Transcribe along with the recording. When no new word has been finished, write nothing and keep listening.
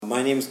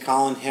My name is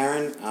Colin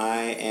Heron.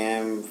 I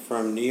am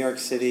from New York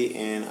City,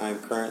 and I'm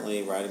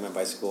currently riding my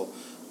bicycle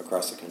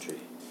across the country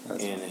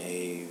in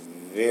a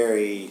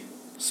very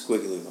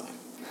squiggly line.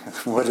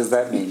 What does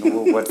that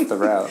mean? What's the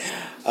route?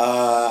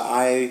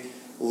 I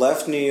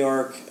left New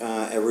York,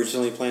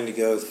 originally planned to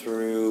go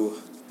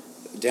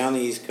down the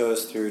East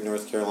Coast through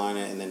North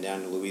Carolina and then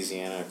down to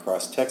Louisiana,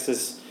 across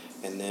Texas,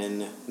 and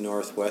then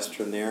northwest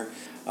from there.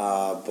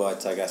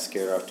 But I got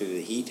scared off due to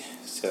the heat,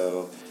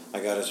 so I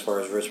got as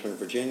far as Richmond,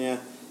 Virginia,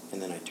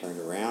 and then I turned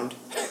around.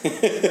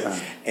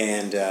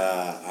 And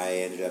I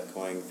ended up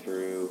going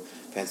through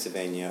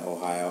Pennsylvania,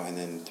 Ohio, and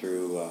then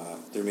through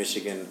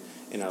Michigan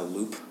in a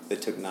loop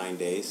that took 9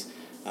 days.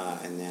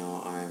 And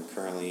now I'm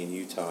currently in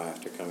Utah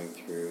after coming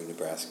through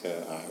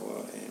Nebraska,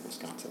 Iowa, and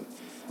Wisconsin.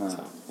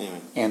 So,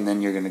 anyway. And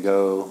then you're going to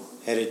go...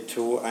 I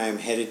am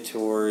headed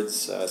towards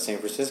San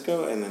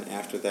Francisco, and then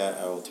after that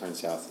I will turn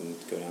south and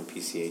go down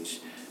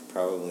PCH,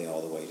 probably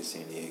all the way to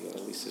San Diego,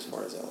 at least as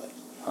far as LA.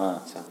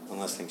 So,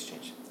 unless things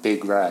change.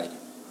 Big ride.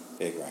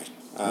 Big ride.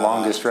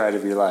 Longest ride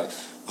of your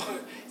life.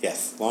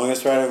 Yes,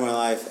 longest ride of my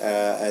life.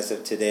 As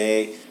of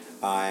today,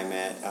 I'm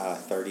at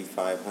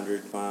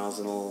 3,500 miles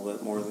and a little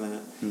bit more than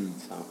that.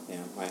 So, yeah,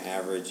 my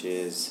average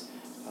is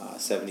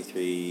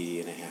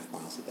 73 and a half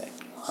miles a day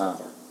so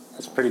far.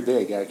 That's pretty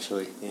big,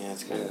 actually. Yeah,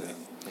 it's kind of big.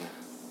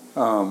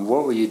 Yeah.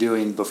 What were you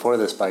doing before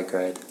this bike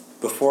ride?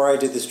 Before I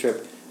did this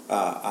trip,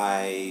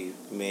 I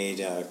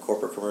made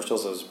corporate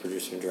commercials. I was a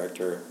producer and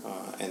director,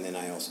 and then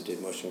I also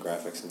did motion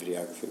graphics and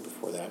videography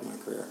before that in my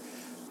career.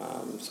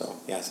 So,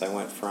 yes, I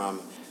went from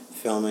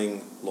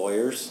filming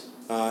lawyers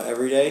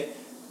every day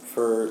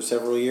for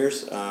several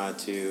years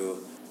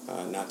to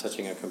not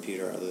touching a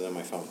computer other than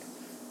my phone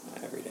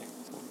every day.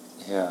 So,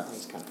 yeah. It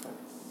was kind of fun.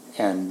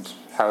 And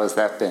how has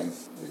that been?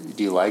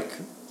 Do you like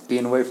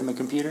being away from the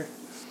computer?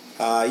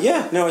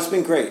 Yeah, no, it's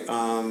been great.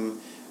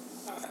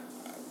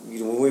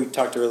 When we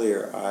talked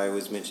earlier, I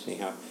was mentioning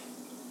how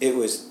it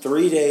was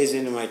 3 days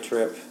into my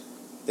trip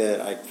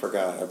that I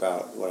forgot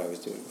about what I was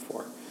doing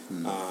before.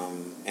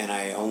 And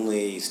I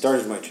only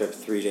started my trip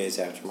 3 days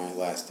after my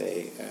last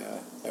day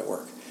at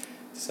work.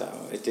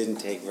 So it didn't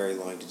take very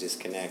long to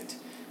disconnect.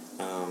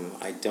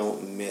 I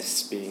don't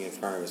miss being in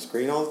front of a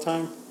screen all the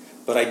time,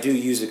 but I do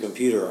use a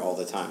computer all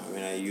the time. I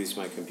mean, I use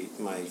my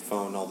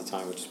phone all the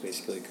time, which is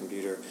basically a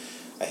computer.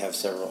 I have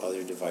several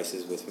other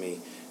devices with me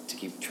to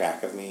keep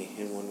track of me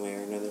in one way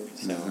or another.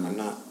 So I'm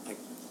not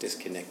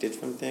disconnected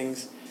from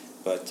things,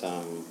 but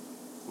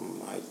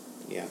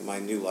my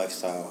new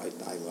lifestyle,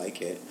 I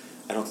like it.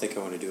 I don't think I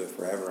want to do it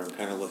forever. I'm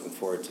kind of looking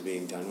forward to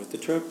being done with the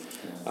trip,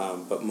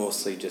 but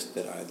mostly just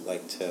that I'd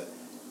like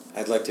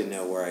to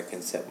know where I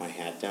can set my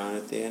hat down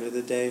at the end of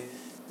the day.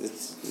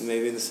 It's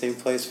maybe in the same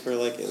place for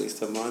at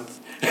least a month.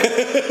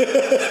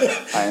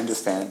 I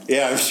understand.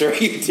 Yeah, I'm sure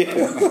you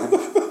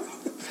do.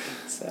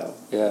 So.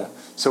 Yeah.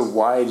 So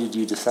why did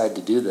you decide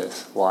to do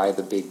this? Why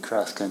the big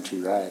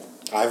cross-country ride?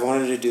 I've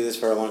wanted to do this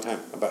for a long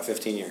time, about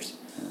 15 years.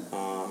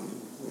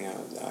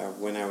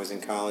 When I was in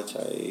college,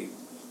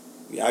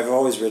 I've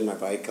always ridden my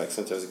bike,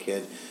 since I was a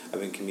kid. I've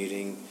been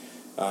commuting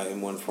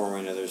in one form or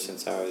another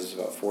since I was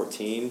about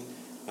 14.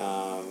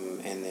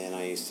 And then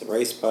I used to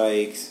race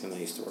bikes, and I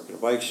used to work at a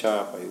bike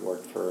shop. I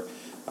worked for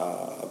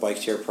a bike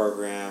share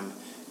program,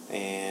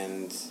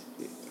 and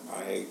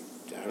I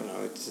don't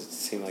know, it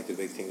seemed like the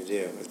big thing to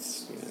do.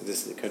 It's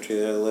this is the country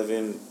that I live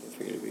in. I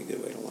figured it'd be a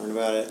good way to learn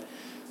about it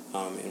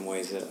in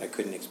ways that I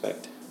couldn't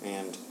expect.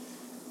 And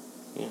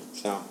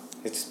so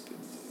it's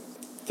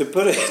to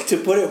put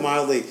it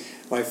mildly,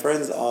 my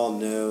friends all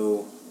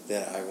know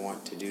that I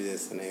want to do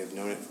this, and they have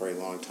known it for a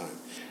long time.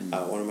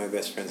 One of my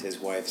best friends, his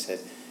wife, said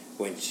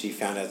when she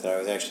found out that I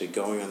was actually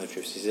going on the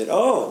trip, she said,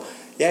 "Oh,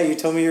 yeah, you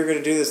told me you were going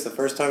to do this the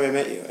first time I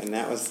met you," and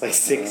that was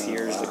 6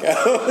 years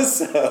ago.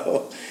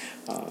 So.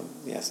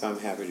 So I'm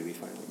happy to be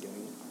finally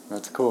doing it.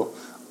 That's cool.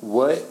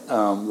 What,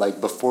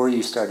 before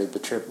you started the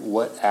trip,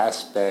 what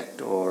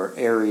aspect or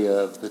area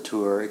of the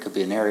tour, it could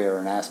be an area or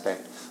an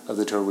aspect of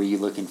the tour, were you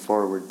looking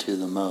forward to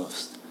the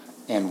most?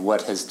 And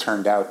what has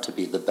turned out to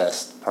be the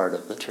best part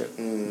of the trip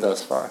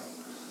thus far?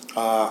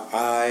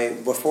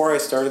 Before I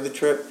started the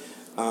trip,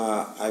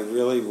 I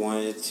really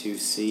wanted to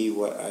see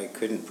what I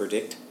couldn't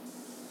predict.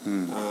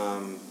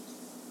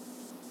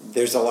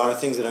 There's a lot of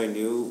things that I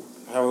knew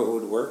how it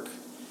would work.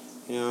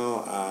 A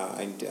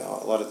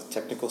lot of the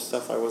technical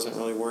stuff I wasn't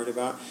really worried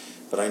about,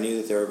 but I knew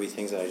that there would be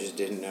things that I just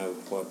didn't know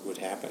what would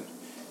happen.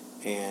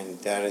 And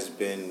that has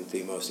been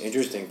the most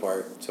interesting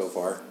part so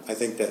far. I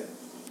think that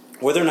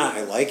whether or not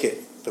I like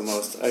it the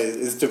most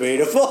is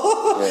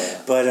debatable.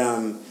 Yeah. But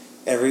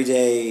every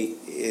day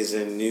is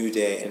a new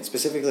day, and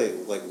specifically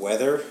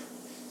weather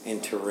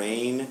and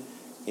terrain.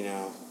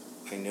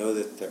 I know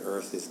that the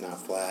earth is not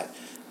flat.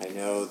 I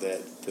know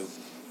that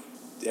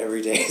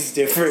every day is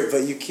different,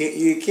 but you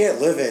can't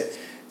live it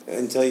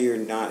until you're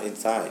not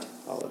inside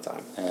all the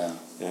time. Yeah.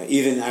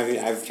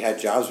 I've had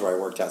jobs where I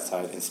worked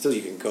outside, and still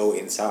you can go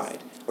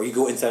inside, or you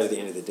go inside at the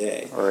end of the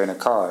day, or in a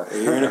car. Or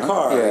you're in a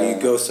car, or you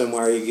go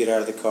somewhere, you get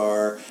out of the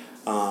car.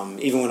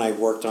 Even when I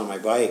worked on my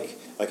bike,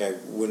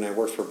 when I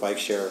worked for Bike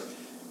Share,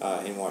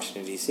 in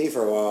Washington, D.C.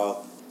 for a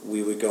while,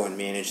 we would go and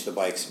manage the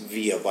bikes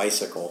via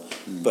bicycle.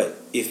 But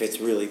if it's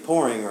really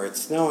pouring or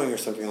it's snowing or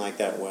something like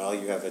that, well,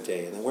 you have a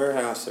day in the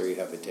warehouse, or you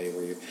have a day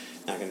where you're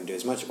not going to do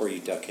as much, or you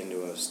duck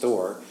into a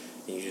store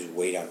and you just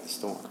wait out the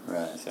storm.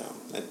 Right. So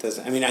that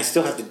doesn't. I mean, I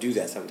still have to do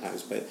that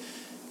sometimes, but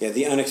yeah,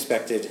 the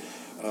unexpected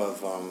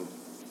of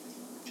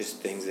just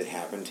things that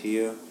happen to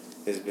you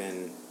has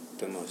been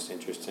the most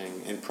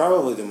interesting and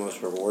probably the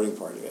most rewarding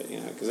part of it.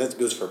 Because that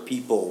goes for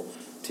people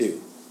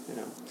too.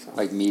 So.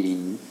 Like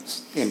meeting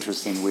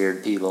interesting,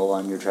 weird people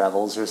on your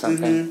travels or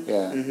something. Mm-hmm.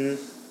 Yeah. Mm-hmm.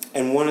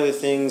 And one of the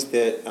things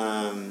that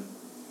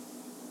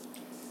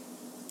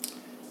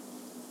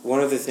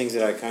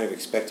I kind of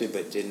expected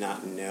but did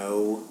not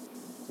know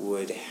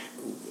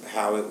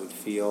how it would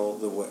feel,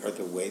 the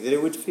way that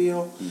it would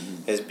feel,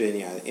 has been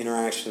the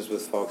interactions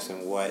with folks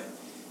and what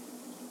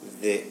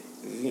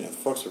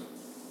folks are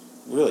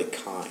really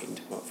kind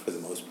for the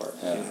most part.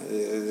 Yeah.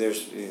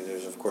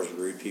 There's of course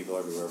rude people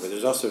everywhere, but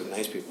there's also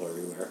nice people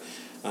everywhere,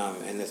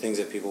 and the things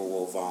that people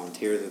will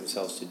volunteer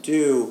themselves to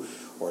do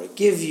or to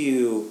give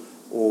you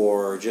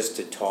or just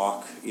to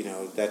talk,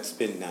 that's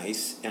been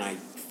nice. And I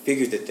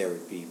figured that there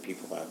would be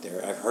people out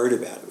there. I've heard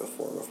about it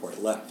before I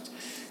left,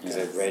 because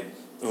I've read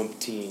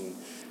umpteen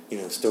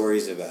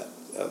stories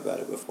about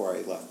it before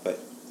I left. But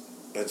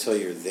until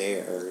you're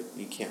there,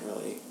 you can't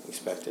really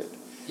expect it.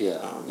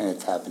 Yeah, and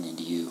it's happening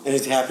to you. And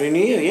it's happening to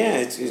you. Yeah,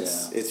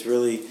 it's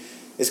really,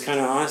 it's kind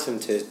of awesome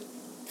to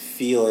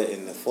feel it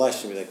in the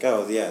flesh and be like,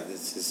 oh yeah,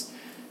 it's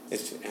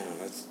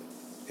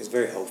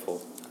very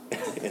hopeful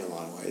in a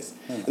lot of ways.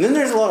 And then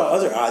there's a lot of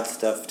other odd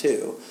stuff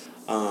too.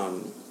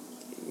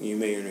 You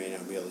may or may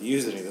not be able to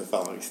use any of the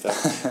following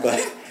stuff, but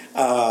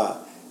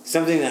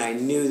something that I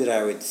knew that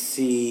I would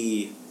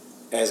see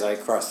as I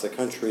crossed the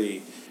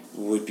country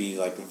would be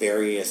like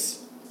various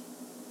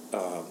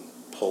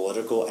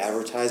political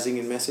advertising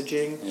and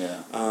messaging,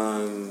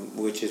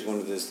 which is one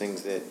of those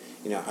things that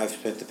I've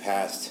spent the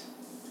past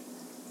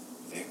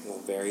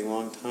very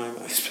long time.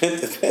 I've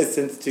spent the past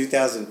since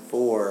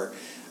 2004.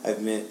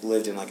 I've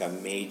lived in like a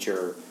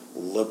major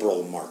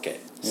liberal market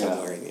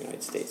somewhere in the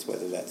United States,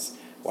 whether that's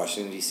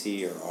Washington,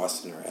 D.C. or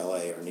Austin or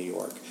L.A. or New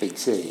York. Big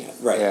city.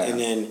 Right. Yeah. And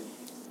then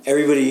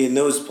everybody in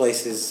those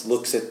places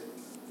looks at,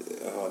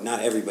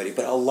 not everybody,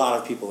 but a lot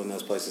of people in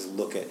those places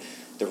look at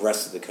the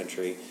rest of the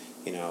country,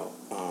 and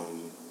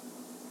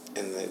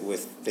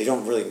they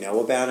don't really know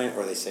about it,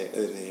 or they say,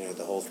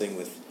 the whole thing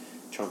with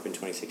Trump in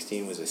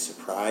 2016 was a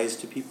surprise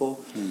to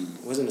people.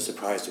 It wasn't a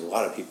surprise to a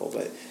lot of people,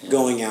 but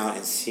going out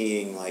and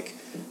seeing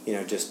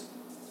just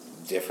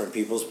different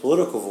people's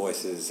political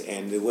voices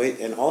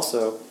and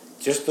also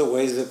just the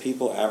ways that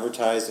people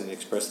advertise and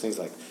express things,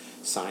 like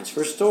signs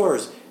for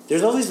stores.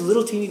 There's all these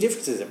little teeny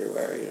differences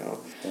everywhere,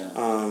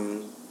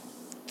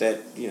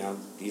 that you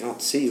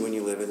don't see when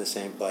you live in the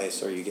same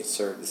place, or you get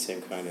served the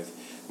same kind of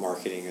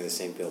marketing or the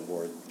same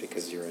billboard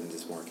because you're in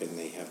this market and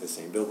they have the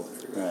same billboard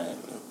everywhere. Right.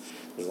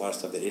 There's a lot of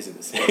stuff that isn't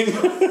the same.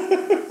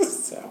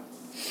 So.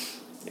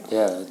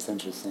 Yeah, that's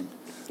interesting.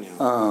 Yeah.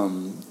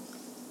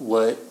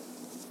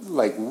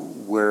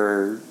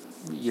 Where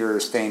you're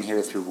staying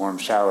here through Warm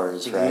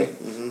Showers, right?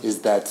 Mm-hmm.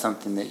 Is that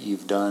something that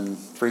you've done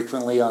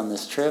frequently on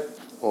this trip,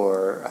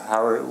 or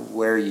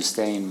where are you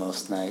staying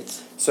most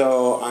nights?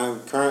 So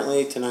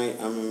tonight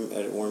I'm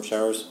at Warm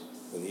Showers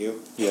with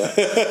you. Yeah.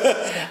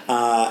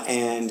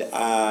 And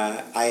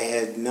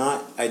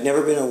I'd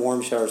never been a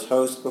Warm Showers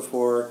host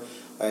before.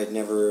 I had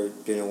never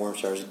been a Warm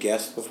Showers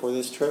guest before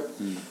this trip.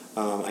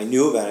 I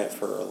knew about it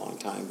for a long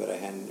time, but I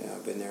hadn't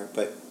been there.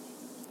 But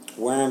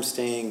where I'm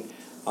staying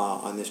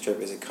on this trip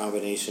is a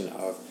combination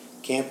of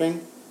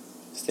camping,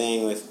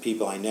 staying with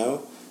people I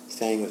know,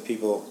 staying with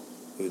people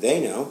who they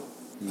know,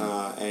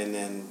 and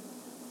then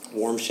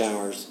Warm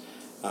Showers,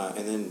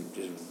 and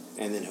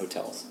then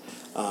hotels.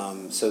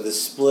 So the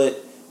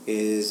split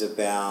is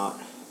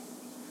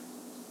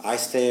I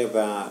stay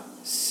about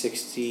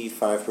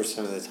 65%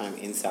 of the time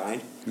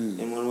inside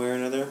in one way or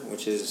another,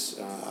 which is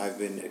I've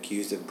been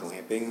accused of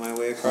glamping my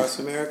way across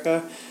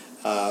America,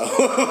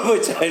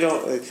 which I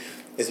don't.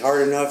 It's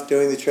hard enough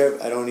doing the trip.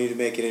 I don't need to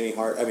make it any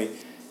hard. I mean,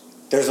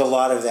 there's a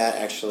lot of that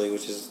actually,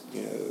 which is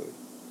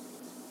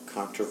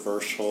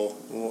controversial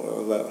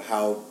about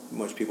how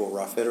much people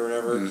rough it or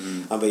whatever.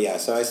 But yeah,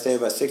 so I stay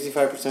about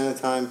 65% of the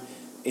time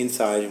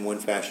inside in one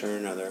fashion or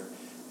another.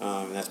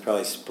 And that's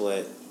probably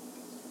split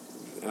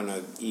on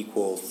an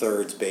equal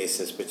thirds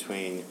basis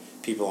between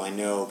people I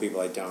know,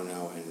 people I don't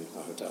know, and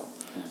a hotel.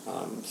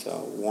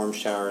 So Warm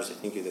Showers, I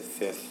think you're the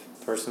fifth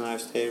person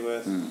I've stayed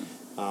with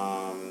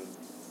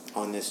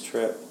on this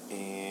trip.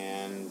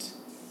 And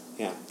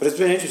yeah, but it's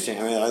been interesting.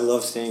 I mean, I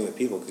love staying with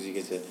people because you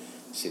get to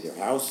see their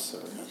house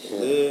or how they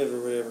live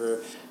or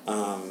whatever.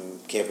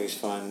 Camping's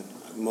fun.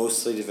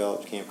 Mostly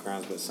developed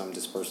campgrounds, but some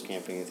dispersed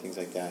camping and things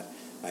like that.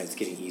 It's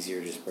getting easier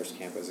to disperse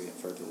camp as we get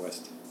further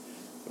west,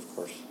 of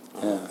course.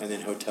 And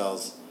then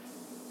hotels.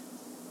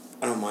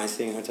 I don't mind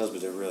staying in hotels,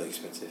 but they're really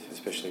expensive,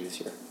 especially this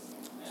year.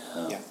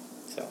 Yeah.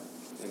 So,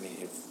 I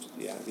mean,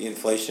 the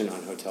inflation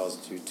on hotels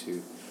due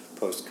to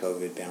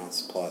post-COVID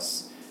bounce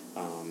plus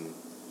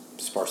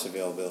sparse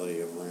availability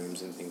of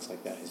rooms and things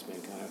like that has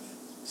been kind of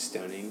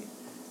stunning.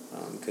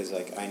 Because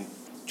like I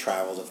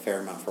traveled a fair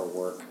amount for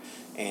work,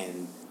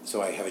 and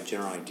so I have a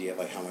general idea of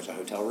like how much a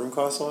hotel room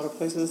costs a lot of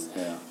places.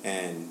 Yeah.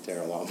 And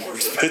they're a lot more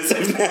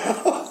expensive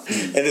now,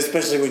 and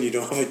especially when you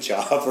don't have a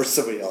job or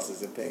somebody else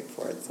isn't paying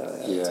for it. So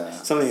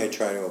that's something I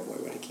try to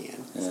avoid when I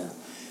can. Yeah.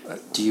 So.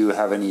 Do you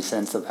have any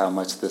sense of how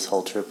much this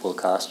whole trip will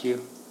cost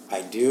you?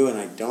 I do, and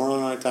I don't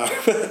really want to talk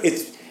about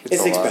it.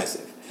 It's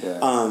expensive. Yeah.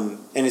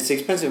 And it's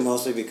expensive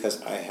mostly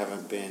because I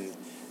haven't been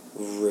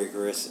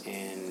rigorous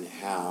in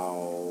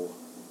how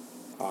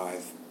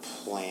I've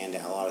planned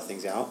a lot of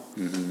things out.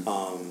 Mm-hmm.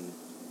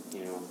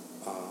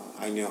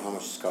 I know how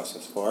much it's cost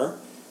us far,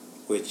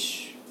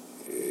 which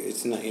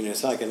it's not.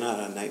 It's not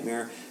a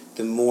nightmare.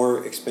 The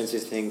more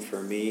expensive thing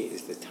for me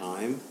is the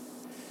time.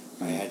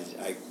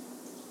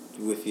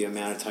 With the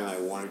amount of time I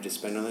wanted to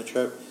spend on the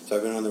trip. So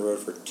I've been on the road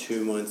for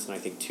 2 months and I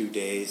think 2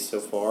 days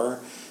so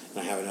far. And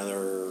I have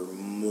another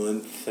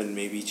month and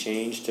maybe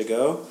change to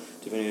go,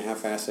 depending on how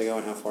fast I go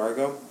and how far I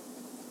go.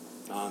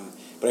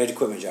 But I had to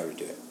quit my job to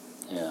do it.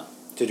 Yeah.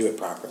 To do it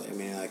properly. I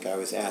mean, like I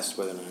was asked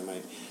whether or not I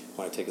might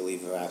want to take a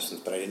leave of absence,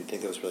 but I didn't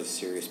think that was really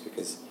serious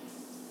because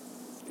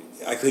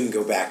I couldn't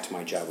go back to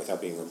my job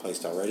without being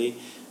replaced already.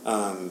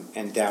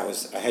 And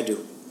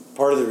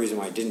part of the reason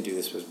why I didn't do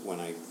this was when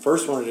I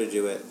first wanted to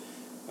do it,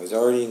 I was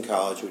already in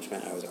college, which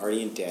meant I was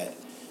already in debt,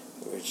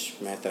 which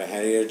meant that I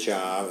had to get a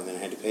job, and then I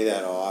had to pay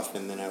that off,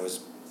 and then I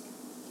was,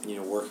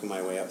 working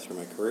my way up through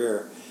my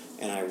career,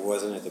 and I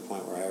wasn't at the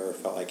point where I ever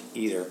felt like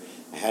either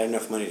I had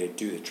enough money to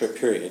do the trip,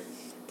 period,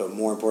 but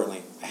more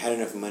importantly, I had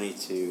enough money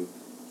to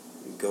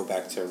go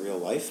back to real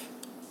life.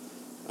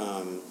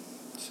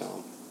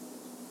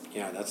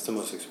 That's the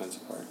most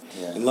expensive part.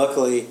 Yeah. And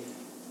luckily,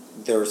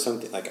 there was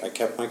something, like I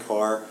kept my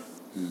car,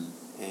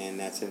 and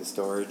that's in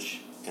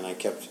storage, and I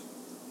kept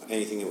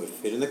anything that would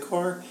fit in the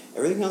car.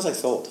 Everything else I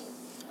sold.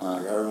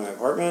 I got rid of my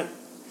apartment,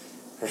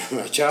 got rid of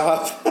my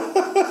job.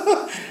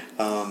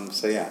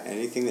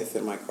 Anything that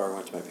fit in my car, I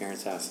went to my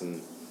parents' house,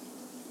 and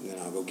then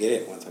I'll go get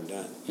it once I'm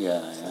done.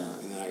 Yeah.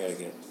 And then I got to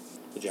get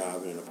a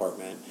job and an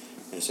apartment.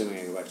 And assuming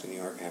I go back to New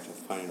York, I have to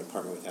find an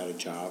apartment without a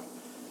job.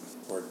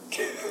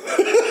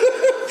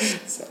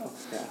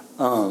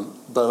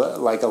 But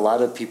like a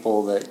lot of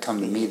people that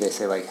come to me, they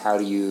say like, how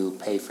do you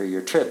pay for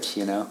your trips,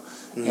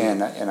 Mm-hmm.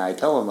 And I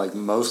tell them like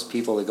most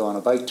people that go on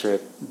a bike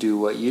trip do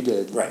what you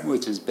did, right.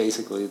 Which is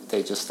basically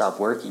they just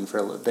stop working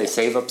they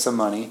save up some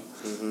money,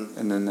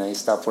 and then they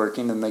stop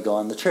working and they go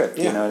on the trip.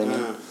 You know what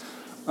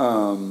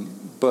I mean?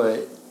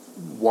 But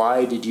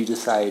why did you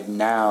decide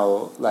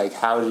now? Like,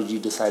 how did you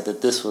decide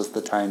that this was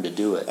the time to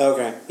do it?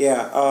 Okay,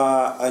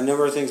 a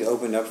number of things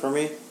opened up for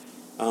me.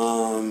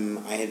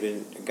 I had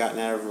gotten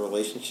out of a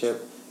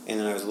relationship, and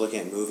then I was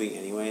looking at moving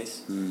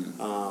anyways. And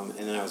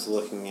then I was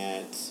looking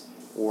at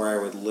where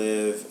I would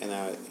live, and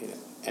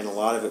and a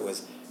lot of it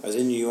was I was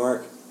in New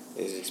York.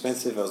 It was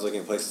expensive. I was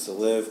looking at places to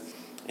live,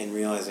 and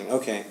realizing,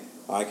 okay,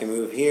 well, I can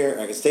move here.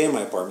 I can stay in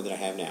my apartment that I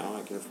have now.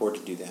 I can afford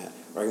to do that,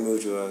 or I can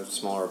move to a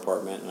smaller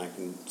apartment, and I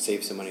can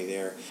save some money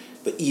there.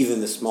 But even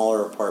the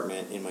smaller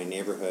apartment in my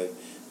neighborhood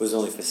was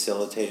only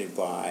facilitated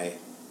by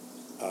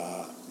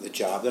the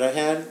job that I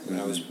had,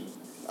 and I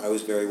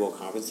was very well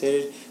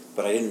compensated,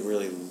 but I didn't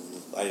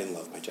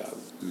love my job.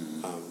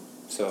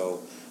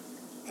 So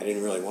I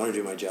didn't really want to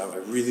do my job. I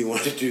really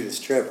wanted to do this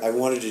trip. I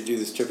wanted to do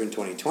this trip in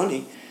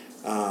 2020,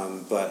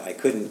 but I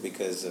couldn't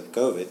because of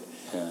COVID.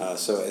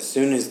 So as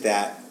soon as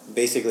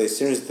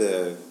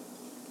the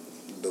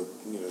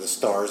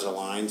stars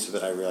aligned, so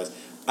that I realized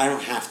I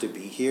don't have to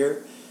be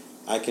here,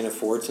 I can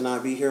afford to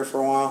not be here for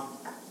a while,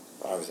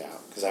 I was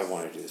out because I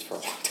wanted to do this for a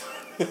long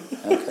time.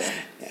 Okay.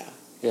 Yeah.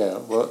 Yeah,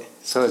 well,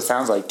 so it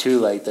sounds like, too,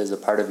 like there's a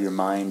part of your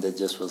mind that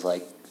just was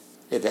like,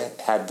 it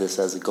had this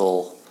as a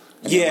goal.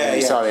 And when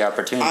you saw the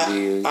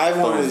opportunity. I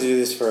wanted to do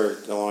this for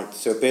a long time.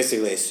 So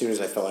basically, as soon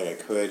as I felt like I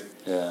could,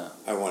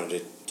 I wanted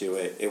to do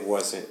it. It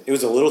was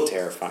a little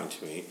terrifying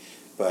to me,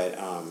 but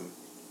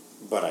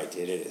I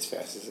did it as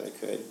fast as I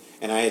could.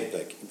 And I had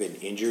been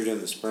injured in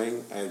the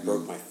spring. I had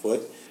broke my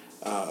foot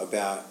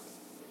about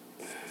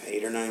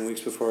 8 or 9 weeks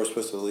before I was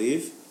supposed to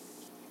leave.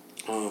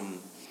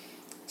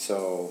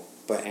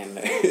 And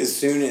as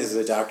soon as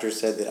the doctor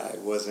said that I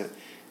was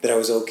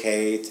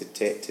okay to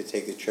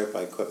take the trip,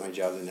 I quit my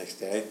job the next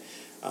day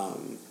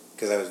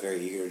because I was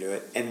very eager to do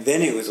it. And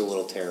then it was a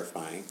little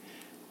terrifying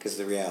because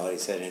the reality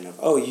set in of,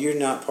 oh, you're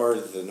not part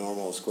of the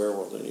normal square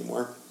world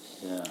anymore,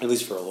 at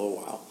least for a little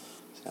while.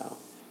 So,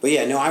 but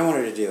I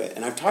wanted to do it,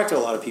 and I've talked to a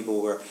lot of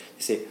people where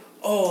they say,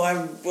 oh,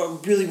 I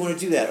really want to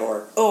do that,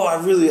 or oh, I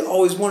really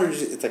always wanted to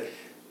do it. It's like,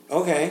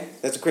 okay,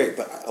 that's great,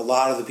 but a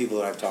lot of the people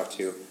that I've talked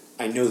to,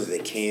 I know that they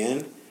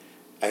can.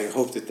 I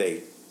hope that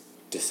they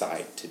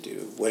decide to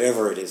do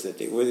whatever it is that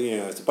they,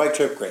 it's a bike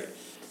trip, great.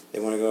 They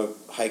want to go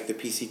hike the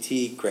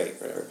PCT,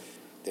 great. Or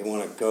they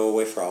want to go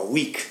away for a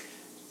week,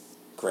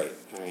 great.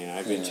 I mean,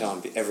 I've been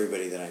telling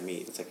everybody that I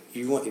meet, it's like if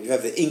you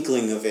have the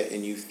inkling of it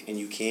and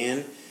you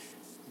can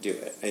do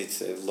it.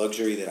 It's a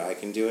luxury that I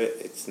can do it.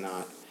 It's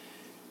not,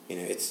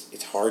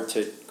 it's hard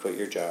to quit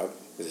your job.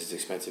 because it's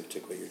expensive to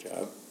quit your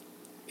job.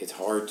 It's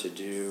hard to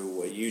do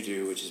what you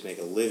do, which is make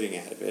a living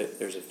out of it.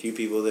 There's a few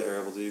people that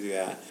are able to do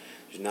that.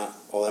 There's not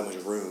all that much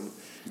room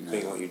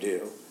doing what you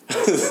do.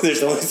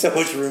 There's only so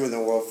much room in the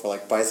world for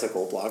like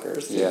bicycle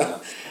bloggers. Yeah.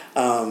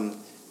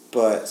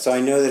 But so I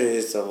know that it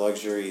is a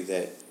luxury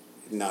that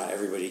not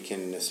everybody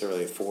can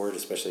necessarily afford,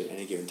 especially at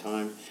any given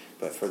time.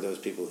 But for those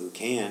people who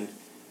can,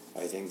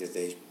 I think that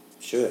they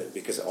should,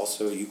 because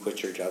also you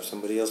quit your job,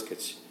 somebody else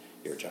gets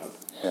your job.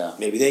 Yeah.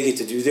 Maybe they get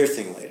to do their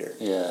thing later.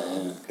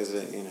 Yeah. Because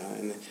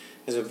and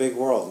there's a big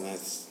world, and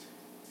that's,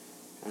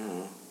 I don't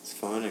know, it's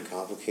fun and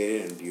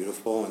complicated and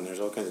beautiful, and there's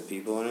all kinds of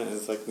people in it. And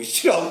it's like we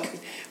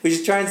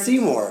should try and see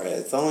more of it.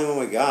 It's the only one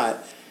we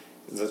got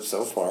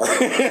so far.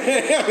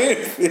 I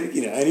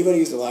mean, anybody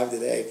who's alive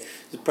today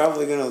is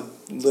probably going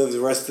to live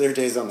the rest of their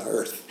days on the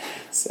earth.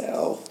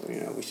 So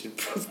we should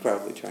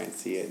probably try and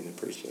see it and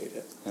appreciate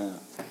it. Yeah.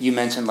 You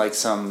mentioned like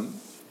some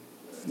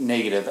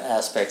negative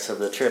aspects of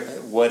the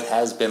trip. What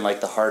has been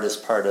like the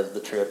hardest part of the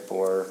trip,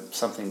 or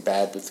something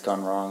bad that's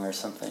gone wrong or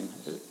something?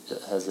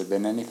 Has there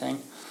been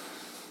anything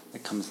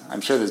that comes? I'm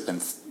sure there's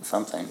been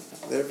something.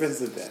 There have been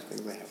some bad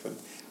things that happen,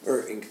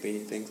 or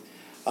inconvenient things.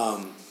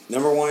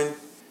 Number one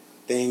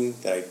thing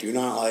that I do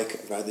not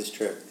like about this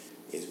trip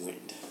is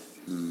wind.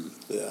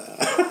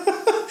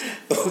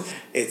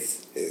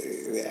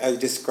 I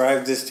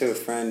described this to a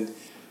friend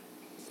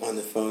on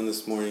the phone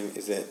this morning,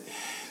 is that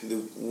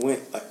the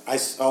wind, I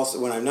also,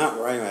 when I'm not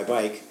riding my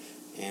bike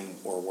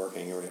or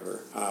working or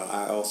whatever,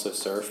 I also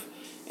surf,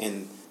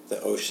 and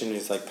the ocean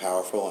is like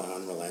powerful and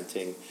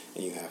unrelenting,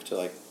 and you have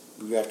to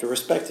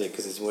respect it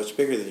because it's much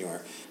bigger than you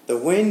are. The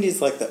wind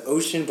is like the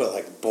ocean, but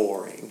like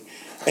boring.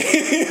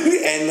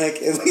 And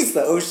like at least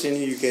the ocean,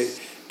 you get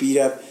beat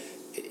up,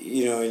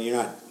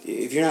 and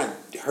if you're not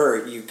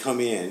hurt, you come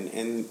in,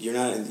 and you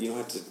don't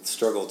have to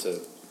struggle to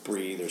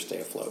breathe or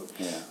stay afloat.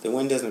 Yeah. The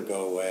wind doesn't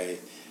go away.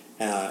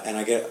 And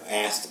I get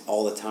asked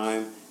all the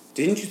time,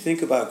 didn't you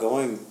think about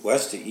going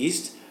west to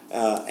east?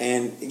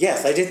 And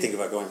yes, I did think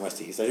about going west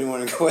to east. I didn't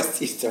want to go west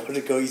to east. I wanted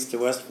to go east to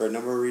west for a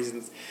number of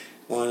reasons.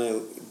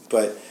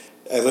 But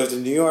I lived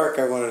in New York.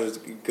 I wanted to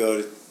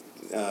go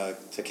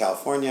to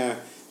California.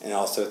 And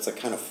also it's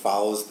kind of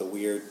follows the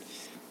weird,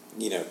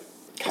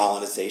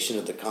 colonization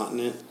of the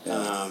continent,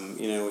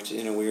 which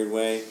in a weird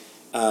way.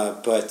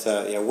 But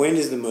wind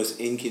is the most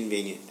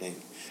inconvenient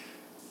thing.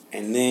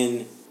 And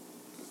then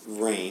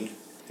rain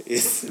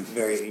is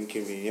very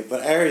inconvenient,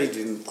 but I already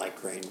didn't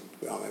like rain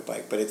on my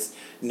bike, but it's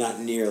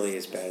not nearly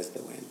as bad as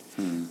the wind.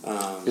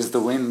 Is the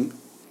wind,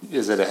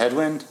 is it a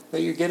headwind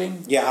that you're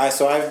getting? Yeah,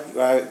 so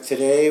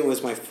today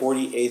was my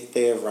 48th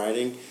day of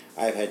riding.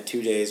 I've had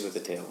 2 days with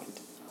a tailwind.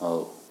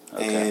 Oh,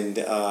 okay. And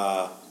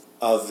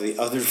of the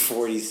other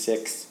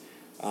 46,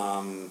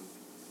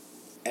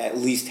 at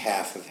least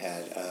half have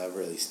had a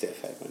really stiff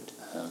headwind.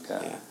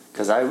 Okay. Yeah.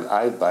 Because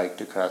I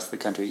biked across the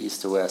country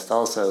east to west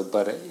also,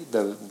 but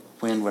the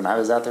wind when I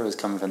was out there was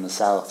coming from the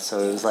south, so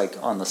it was like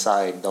on the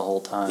side the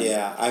whole time.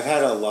 Yeah, I've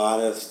had a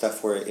lot of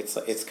stuff where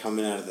it's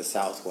coming out of the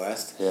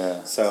southwest.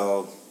 Yeah.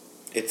 So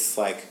it's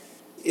like,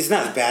 it's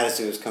not as bad as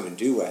it was coming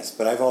due west,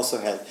 but I've also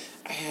had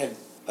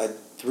a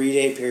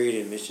 3-day period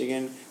in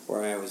Michigan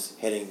where I was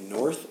heading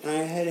north and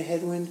I had a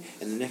headwind,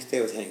 and the next day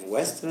I was heading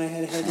west and I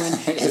had a headwind,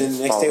 and then the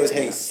next day I was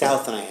heading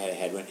south and I had a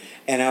headwind,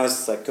 and I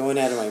was like going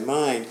out of my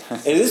mind. And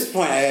at this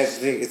point, I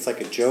think it's like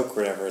a joke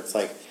or whatever. It's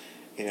like,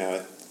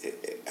 I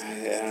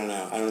don't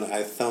know.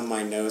 I thumb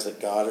my nose at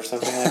God or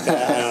something like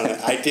that. I don't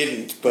know. I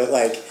didn't, but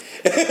like,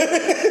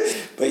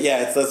 but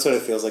yeah, that's what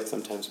it feels like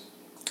sometimes.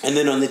 And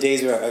then on the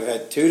days where I've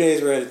had 2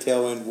 days where I had a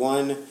tailwind,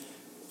 one,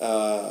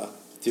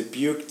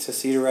 Dubuque to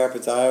Cedar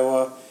Rapids,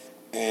 Iowa,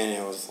 and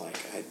it was like,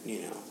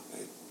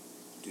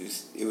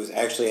 it was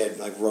actually had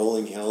like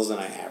rolling hills, and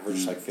I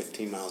averaged like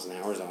 15 miles an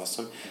hour. It was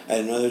awesome. I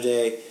had another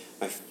day,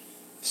 my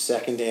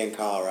second day in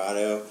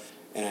Colorado,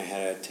 and I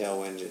had a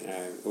tailwind, and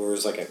it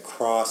was like a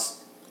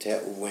cross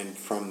tailwind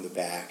from the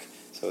back,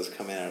 so it was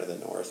coming out of the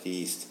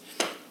northeast,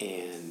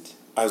 and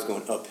I was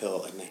going uphill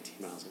at like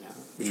 19 miles an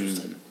hour, which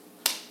was like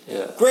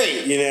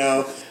great,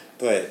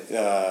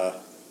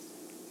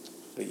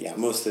 but yeah,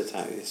 most of the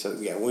time. So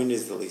yeah, wind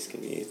is the least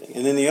convenient thing.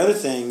 And then the other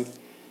thing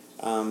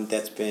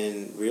that's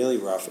been really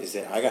rough is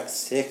that I got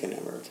sick a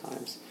number of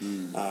times,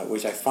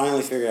 which I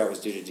finally figured out was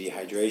due to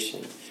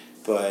dehydration.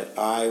 But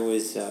I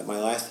was my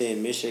last day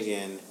in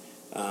Michigan.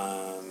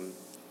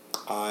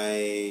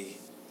 I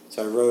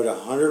rode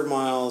 100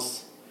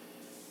 miles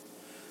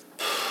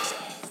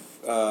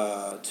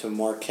to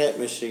Marquette,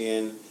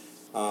 Michigan.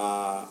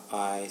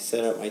 I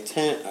set up my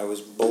tent. I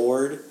was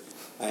bored.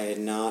 I had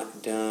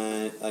not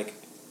done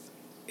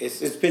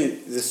It's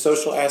been, the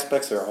social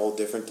aspects are a whole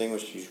different thing,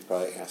 which you should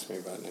probably ask me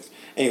about next.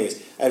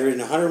 Anyways, I'd ridden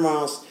 100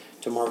 miles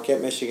to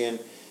Marquette, Michigan.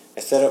 I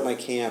set up my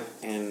camp,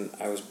 and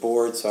I was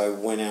bored, so I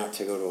went out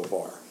to go to a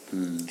bar.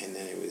 And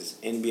then it was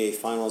NBA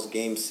Finals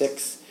Game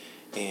 6,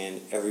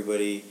 and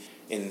everybody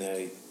in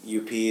the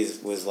UP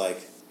was like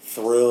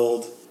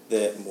thrilled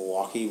that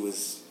Milwaukee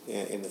was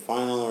in the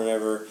final or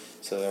whatever.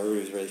 So everybody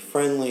was really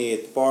friendly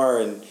at the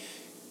bar, and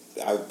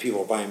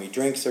people were buying me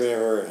drinks or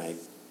whatever, and I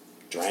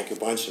drank a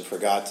bunch and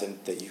forgot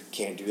that you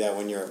can't do that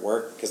when you're at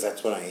work, because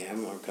that's what I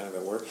am. I'm kind of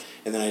at work.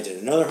 And then I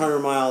did another 100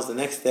 miles the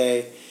next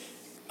day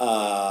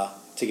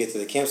to get to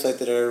the campsite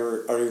that I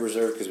already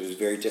reserved, because it was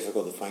very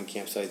difficult to find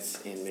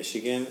campsites in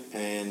Michigan.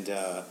 And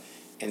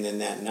then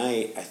that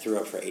night, I threw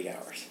up for 8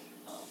 hours.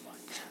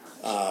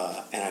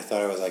 And I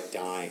thought I was like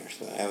dying or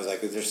something. I was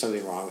like, there's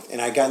something wrong with it.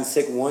 And I'd gotten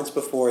sick once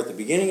before at the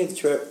beginning of the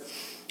trip,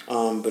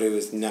 but it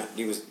was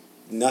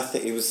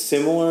nothing. It was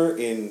similar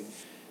in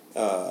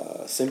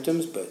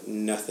symptoms, but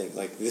nothing.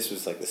 Like, this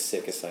was like the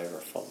sickest I ever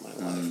felt in my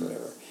life or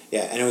whatever.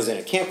 Yeah, and it was in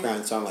a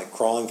campground, so I'm like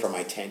crawling from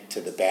my tent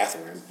to the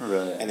bathroom.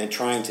 Right. And then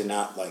trying to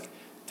not like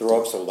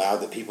throw up so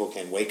loud that people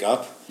can wake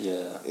up.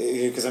 Yeah.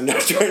 Because I'm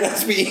not trying not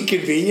to be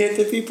inconvenient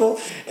to people.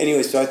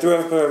 Anyway, so I threw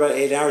up for about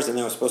 8 hours, and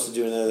then I was supposed to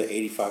do another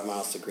 85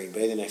 miles to Green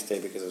Bay the next day,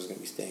 because I was going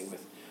to be staying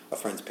with a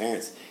friend's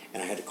parents,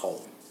 and I had to call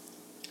them.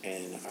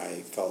 And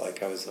I felt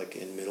like I was like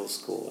in middle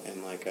school,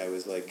 and like I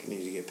was like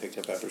needed to get picked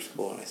up after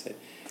school, and they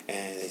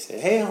said,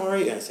 "Hey, how are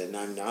you?" And I said, "No,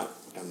 I'm not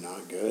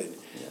good.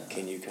 Yeah.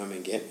 Can you come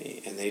and get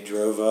me?" And they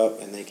drove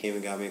up, and they came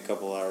and got me a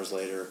couple hours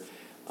later,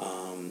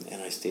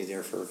 and I stayed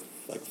there for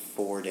like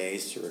 4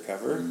 days to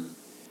recover,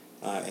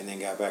 and then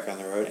got back on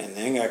the road, and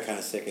then got kind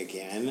of sick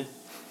again,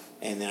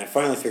 and then I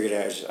finally figured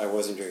out I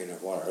wasn't drinking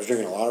enough water. I was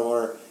drinking a lot of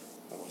water.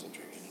 I wasn't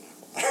drinking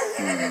enough water.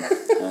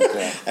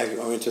 Okay. I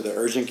went to the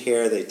urgent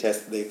care. They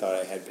thought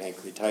I had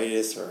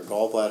pancreatitis or a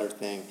gallbladder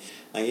thing.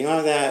 Like, you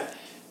know that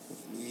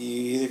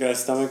you either got a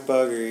stomach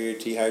bug or you're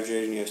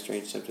dehydrated and you have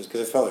strange symptoms,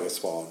 because it felt like I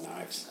swallowed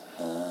knives.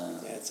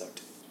 Yeah, it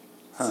sucked.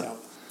 So,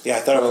 yeah,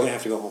 I thought I was going to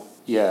have to go home.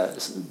 Yeah,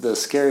 the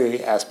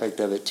scary aspect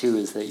of it too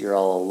is that you're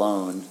all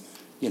alone.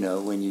 You know,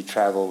 when you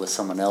travel with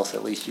someone else,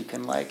 at least you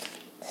can like,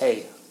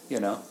 hey, you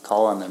know,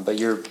 call on them. But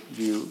you're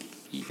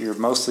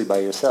mostly by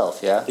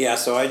yourself, yeah. Yeah,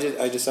 so I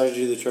decided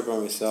to do the trip by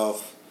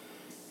myself,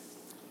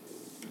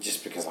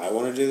 just because I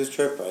want to do this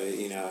trip.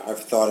 I've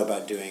thought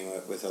about doing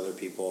it with other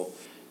people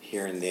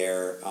here and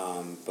there,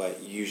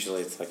 but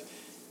usually it's like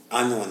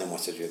I'm the one that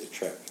wants to do the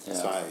trip. Yeah.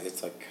 So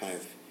it's like kind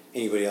of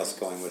anybody else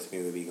going with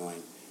me would be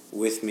going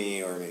with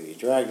me or maybe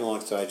dragged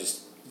along. So I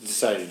just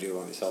decided to do it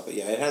by myself. But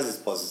yeah, it has its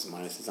pluses and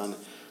minuses. On the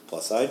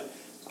plus side,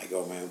 I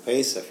go at my own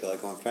pace. I feel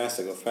like going fast.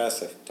 I go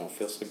fast. I don't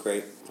feel so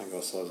great. I go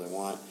as slow as I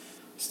want.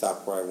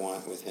 Stop where I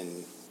want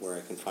within where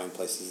I can find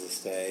places to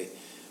stay.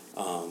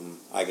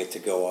 I get to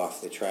go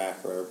off the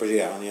track or whatever. But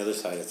yeah, on the other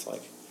side, it's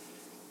like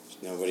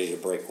there's nobody to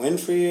break wind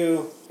for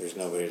you. There's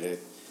nobody to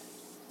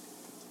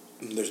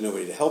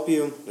help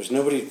you. There's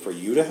nobody for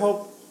you to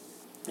help.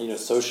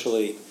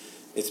 Socially,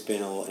 it's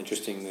been a little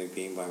interesting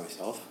being by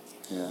myself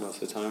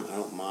most of the time. I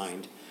don't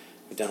mind.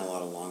 I've done a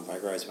lot of long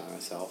bike rides by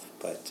myself,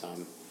 but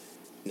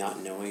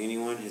not knowing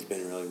anyone has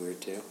been really weird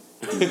too.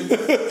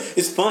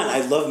 It's fun.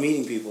 I love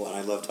meeting people and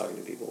I love talking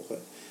to people,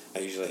 but I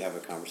usually have a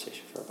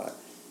conversation for about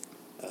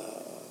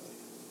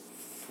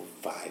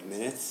 5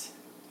 minutes,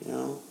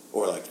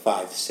 or like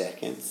 5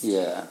 seconds.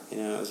 Yeah.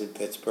 I was in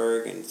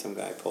Pittsburgh and some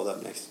guy pulled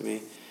up next to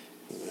me.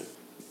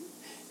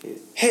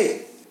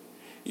 Hey,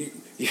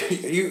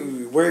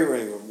 where are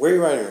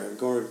you riding? I'm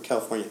going to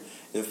California.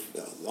 And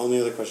the only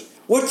other question,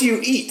 what do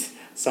you eat?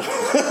 So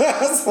I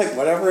was like,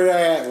 whatever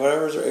it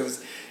was, I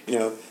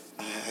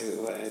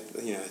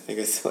think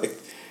it's like,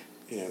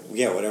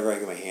 whatever I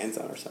get my hands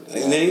on or something.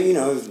 Yeah. And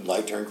then,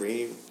 light turned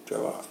green,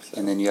 drove off. So.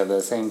 And then you have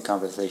the same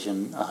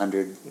conversation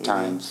 100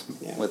 times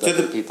with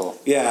other people.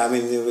 Yeah, I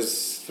mean, it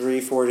was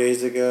 4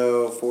 days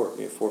ago, 4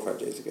 or 5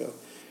 days ago.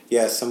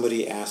 Yeah,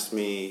 somebody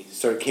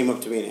came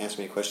up to me and asked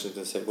me questions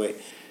and said, wait,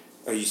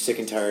 are you sick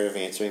and tired of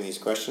answering these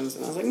questions?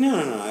 And I was like,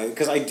 no,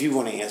 because I do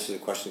want to answer the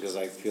question because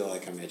I feel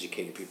like I'm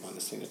educating people on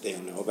this thing that they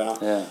don't know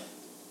about. Yeah.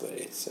 But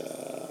it's, it's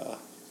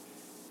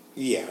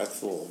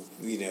a little,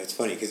 it's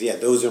funny because,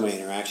 those are my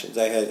interactions.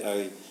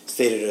 I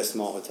stayed at a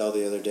small hotel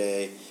the other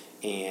day,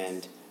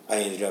 and I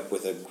ended up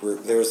with a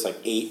group. There was like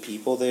 8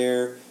 people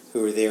there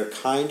who were there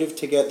kind of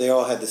together. They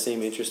all had the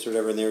same interest or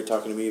whatever, and they were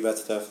talking to me about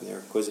stuff, and they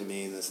were quizzing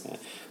me and this and that.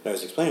 But I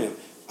was explaining to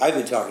them, I've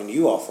been talking to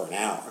you all for an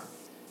hour.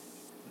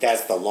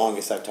 That's the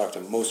longest I've talked to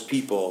most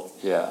people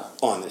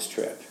on this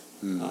trip.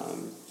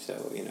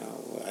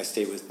 I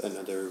stayed with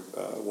another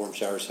Warm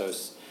Showers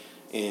house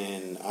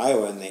in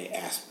Iowa, and they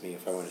asked me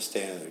if I want to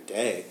stay another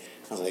day.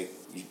 I was like,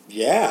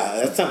 yeah,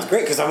 that sounds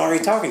great, because I'm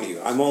already talking to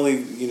you. I'm only,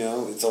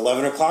 it's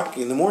 11 o'clock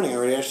in the morning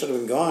already. I should have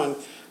been gone.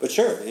 But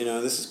sure,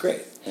 this is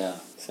great. Yeah.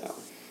 So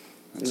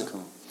that's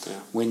cool.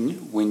 Yeah.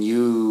 When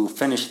you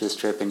finish this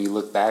trip and you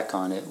look back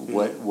on it,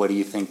 what do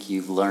you think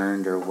you've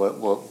learned, or what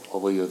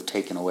will you have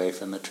taken away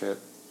from the trip?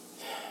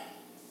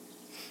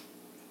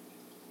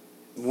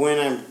 When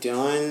I'm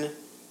done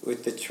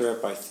with the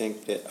trip, I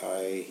think that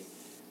I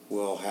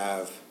will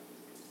have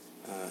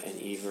an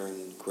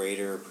even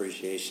greater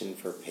appreciation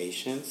for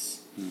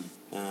patience.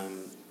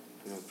 I'm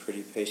a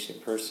pretty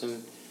patient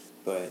person,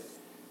 but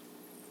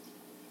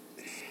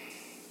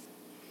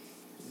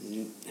I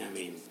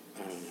don't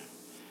know.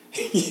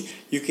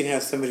 You can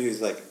have somebody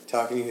who's like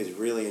talking to you who's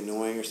really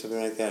annoying or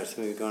something like that, or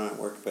somebody who's going on at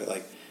work, but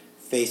like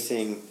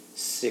facing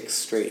 6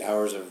 straight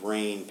hours of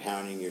rain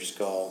pounding your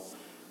skull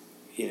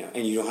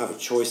and you don't have a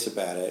choice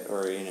about it,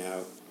 or,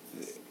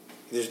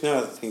 there's no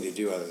other thing to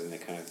do other than to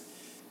kind of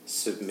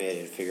submit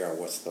and figure out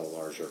what's the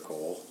larger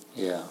goal.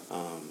 Yeah.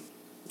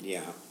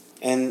 Yeah.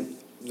 And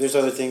there's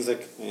other things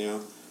like,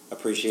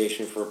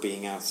 appreciation for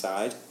being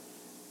outside.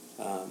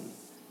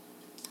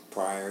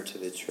 Prior to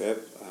the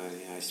trip,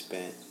 I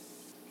spent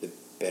the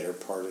better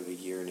part of a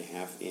year and a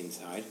half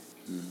inside.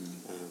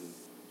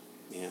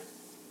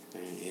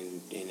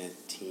 In a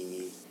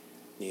teeny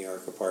New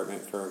York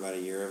apartment for about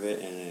a year of it,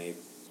 and a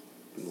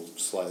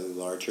slightly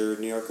larger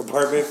New York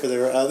apartment for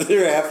the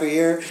other half a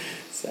year.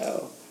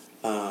 So,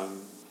 I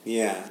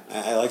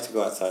like to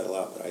go outside a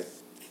lot, but I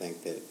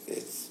think that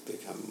it's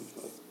become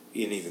an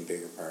even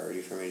bigger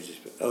priority for me to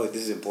just,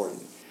 this is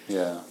important.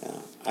 Yeah.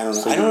 I don't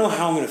know. I don't know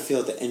how I'm going to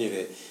feel at the end of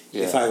it.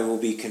 Yeah. If I will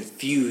be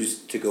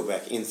confused to go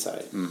back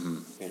inside.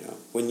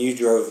 When you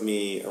drove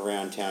me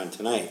around town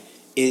tonight,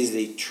 it is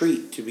a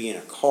treat to be in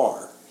a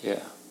car. Yeah.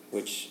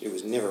 Which it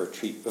was never a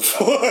treat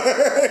before.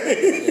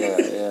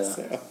 Yeah.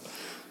 So.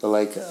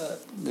 But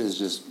this is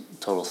just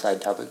total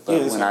side topic.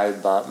 But when I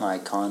bought my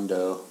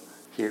condo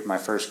here, my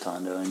first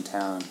condo in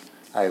town,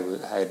 I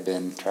had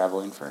been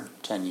traveling for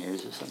 10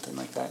 years or something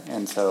like that,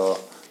 and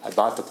so I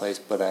bought the place.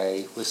 But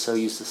I was so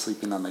used to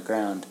sleeping on the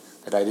ground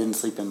that I didn't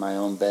sleep in my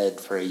own bed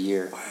for a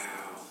year. Wow.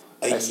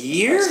 A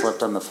year? I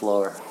slept on the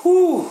floor.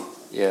 Whew.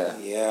 Yeah.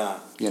 Yeah.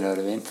 You know what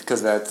I mean?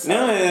 Because that's what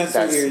you're used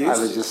to. I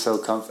was just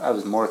so I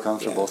was more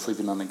comfortable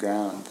sleeping on the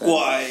ground. Frank,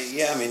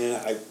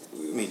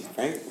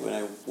 when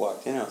I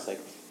walked in, I was like,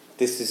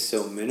 this is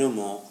so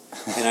minimal,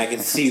 and I can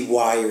see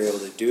why you're able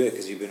to do it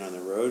because you've been on the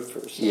road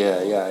for so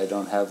long. Yeah, I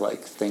don't have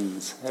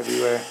things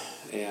everywhere.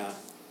 Yeah.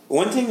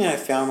 One thing that I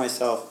found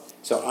myself,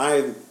 so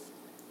I'm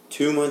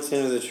 2 months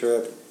into the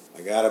trip,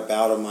 I got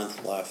about a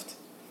month left,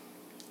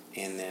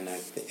 and then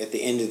at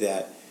the end of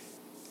that,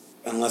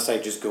 unless I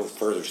just go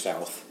further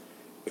south,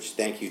 which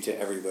thank you to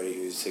everybody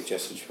who's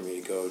suggested for me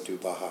to go do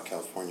Baja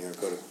California or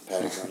go to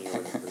Patagonia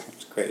or whatever.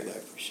 It's great. I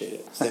appreciate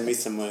it. Send me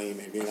some money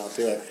maybe and I'll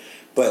do it.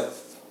 But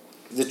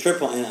the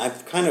trip, and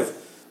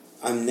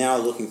I'm now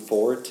looking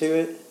forward to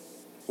it,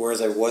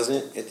 whereas I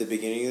wasn't at the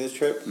beginning of the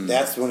trip.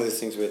 That's one of the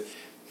things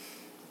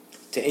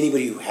to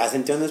anybody who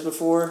hasn't done this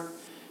before,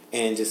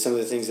 and just some of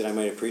the things that I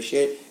might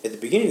appreciate, at the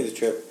beginning of the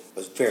trip, I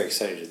was very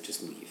excited to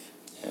just leave.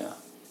 Yeah. I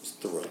was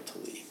thrilled to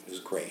leave. It was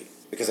great.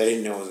 Because I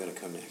didn't know what was going to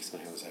come next.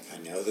 And I was like, I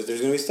know that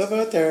there's going to be stuff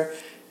out there,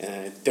 and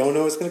I don't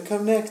know what's going to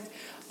come next.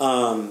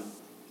 And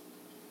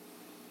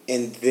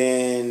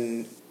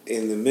then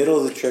in the middle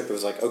of the trip, it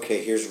was like,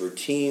 okay, here's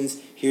routines.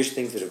 Here's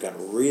things that have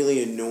gotten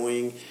really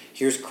annoying.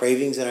 Here's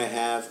cravings that I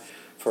have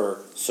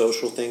for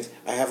social things.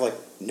 I have,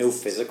 no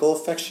physical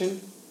affection,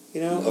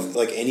 of,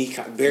 any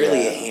kind,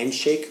 barely a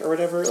handshake or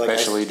whatever.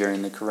 Especially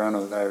during the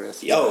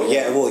coronavirus.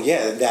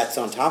 That's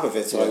on top of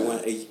it. So I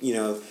went,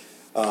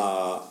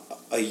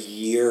 a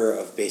year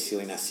of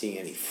basically not seeing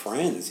any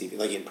friends, even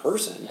in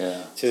person.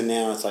 Yeah. So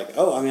now it's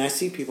I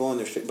see people on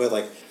the street, but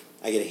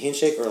I get a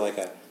handshake or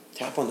a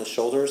tap on the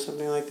shoulder or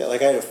something like that.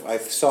 I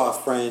saw a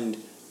friend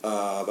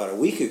about a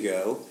week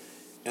ago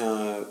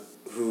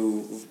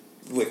who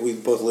we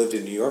both lived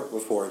in New York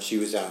before, and she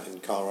was out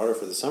in Colorado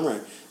for the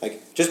summer.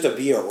 Just to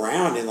be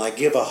around and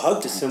give a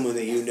hug to someone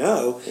that you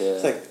know,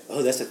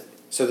 it's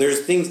so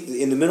there's things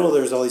in the middle.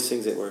 There's all these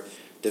things that were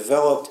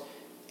developed.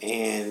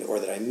 Or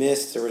that I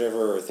missed or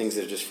whatever, or things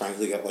that just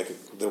frankly got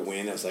the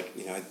wind. I was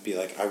I'd be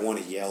I want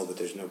to yell, but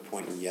there's no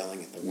point in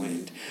yelling at the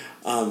wind.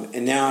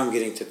 And now I'm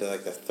getting to the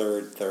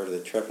third of the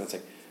trip, and it's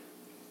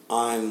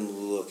I'm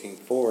looking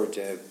forward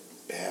to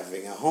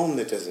having a home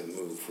that doesn't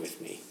move with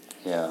me.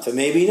 Yeah. So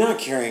maybe not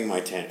carrying my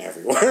tent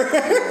everywhere.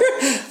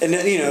 And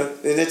then,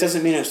 and that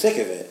doesn't mean I'm sick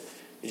of it.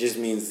 It just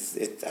means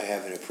I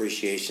have an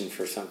appreciation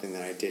for something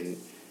that I didn't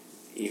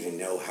even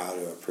know how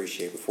to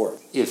appreciate before.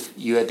 If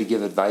you had to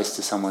give advice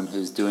to someone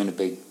who's doing a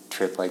big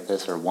trip like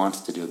this or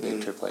wants to do a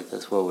big trip like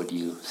this, what would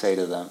you say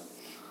to them?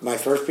 My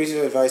first piece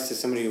of advice to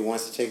somebody who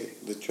wants to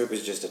take the trip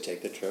is just to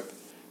take the trip.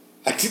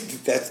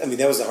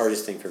 That was the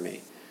hardest thing for me.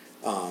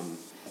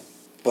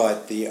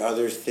 But the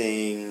other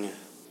thing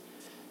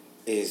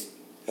is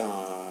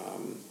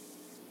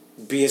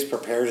be as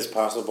prepared as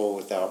possible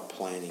without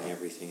planning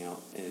everything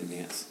out in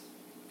advance.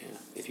 Yeah,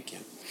 if you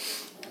can.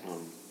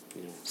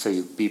 So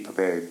you be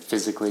prepared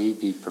physically,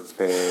 be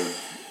prepared...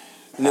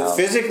 No,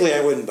 physically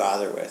I wouldn't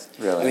bother with.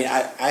 Really?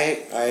 I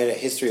had a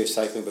history of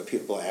cycling, but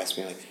people ask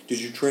me,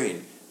 did you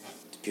train?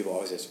 People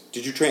always ask,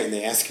 did you train? And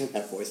they ask in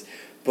that voice.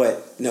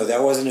 But, no,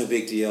 that wasn't a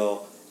big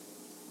deal.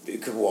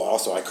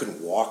 Also, I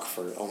couldn't walk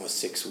for almost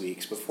 6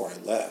 weeks before I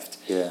left.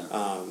 Yeah.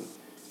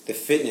 The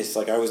fitness,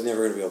 I was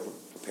never going to be able to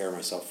prepare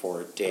myself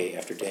for it day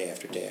after day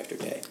after day after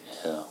day.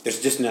 Yeah.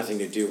 There's just nothing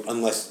to do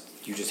unless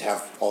you just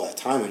have all that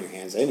time on your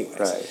hands anyways.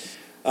 Right.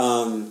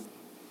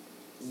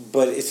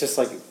 But it's just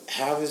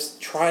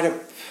try to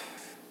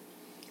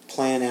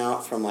plan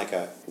out from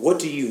what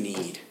do you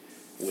need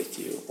with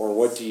you? Or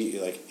what do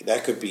you,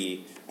 that could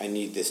be, I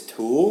need this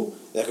tool.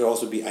 That could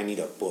also be, I need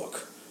a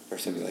book or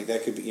something.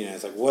 That could be,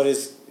 it's what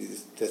is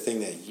the thing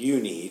that you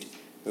need,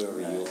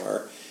 whoever you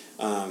are.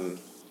 I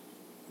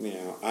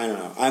don't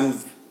know. I'm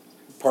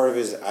part of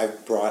it is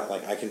I've brought,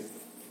 like, I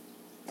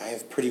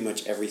have pretty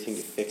much everything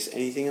to fix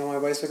anything on my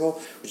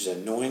bicycle, which is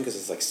annoying because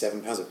it's like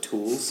 7 pounds of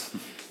tools,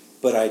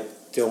 but I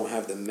don't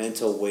have the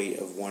mental weight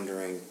of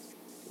wondering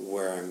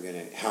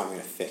how I'm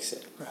gonna fix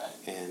it. Right.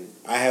 And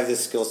I have the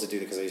skills to do it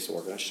because I used to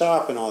work in a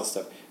shop and all this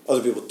stuff.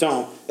 Other people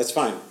don't. That's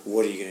fine.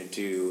 What are you gonna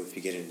do if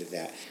you get into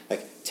that?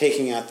 Like,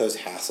 taking out those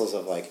hassles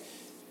of, like,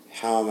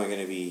 how am I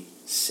gonna be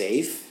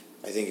safe,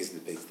 I think is the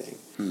big thing.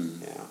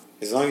 Yeah.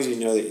 As long as you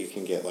know that you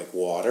can get, like,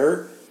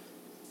 water,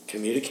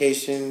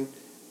 communication,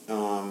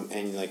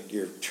 and, like,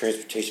 your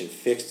transportation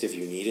fixed if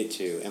you need it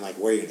to, and, like,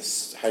 how are you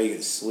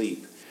gonna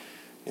sleep?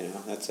 You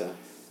know,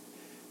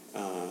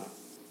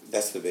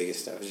 that's the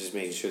biggest stuff. Is just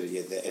making sure that you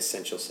have the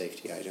essential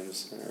safety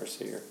items,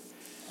 so you're,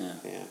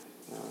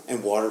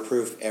 and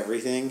waterproof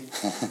everything.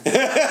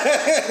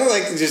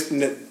 Like, just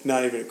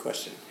not even a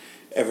question.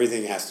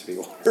 Everything has to be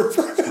waterproof.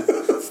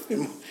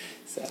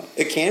 So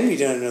it can be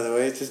done another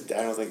way. It's just,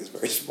 I don't think it's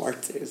very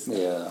smart to. So.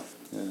 Yeah.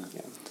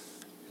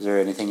 Is there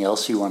anything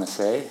else you want to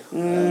say? I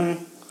don't know.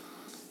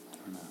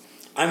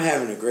 I'm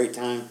having a great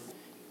time.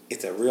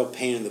 It's a real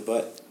pain in the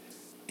butt,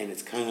 and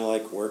it's kind of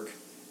like work,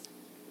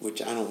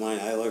 which I don't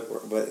mind. I like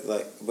work, but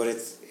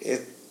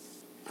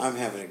I'm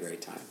having a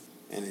great time,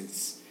 and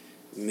it's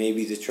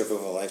maybe the trip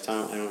of a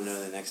lifetime. I don't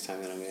know the next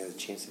time that I'm gonna have a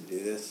chance to do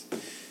this.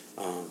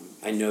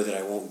 I know that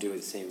I won't do it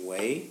the same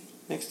way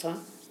next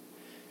time,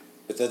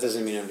 but that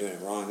doesn't mean I'm doing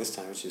it wrong this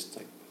time. It's just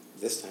like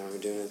this time I'm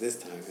doing it this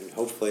time, and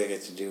hopefully I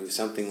get to do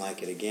something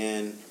like it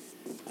again.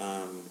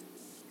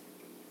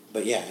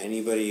 But yeah,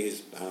 anybody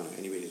who's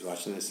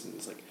watching this and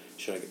is like,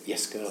 should I go?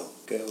 Yes, go,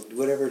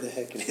 whatever the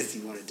heck it is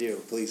you want to do,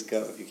 please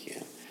go if you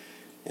can.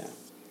 Yeah,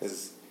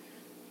 because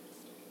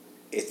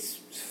it's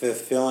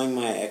fulfilling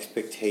my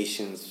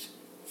expectations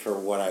for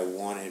what I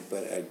wanted,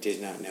 but I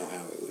did not know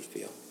how it would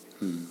feel.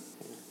 Yeah,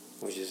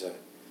 which is a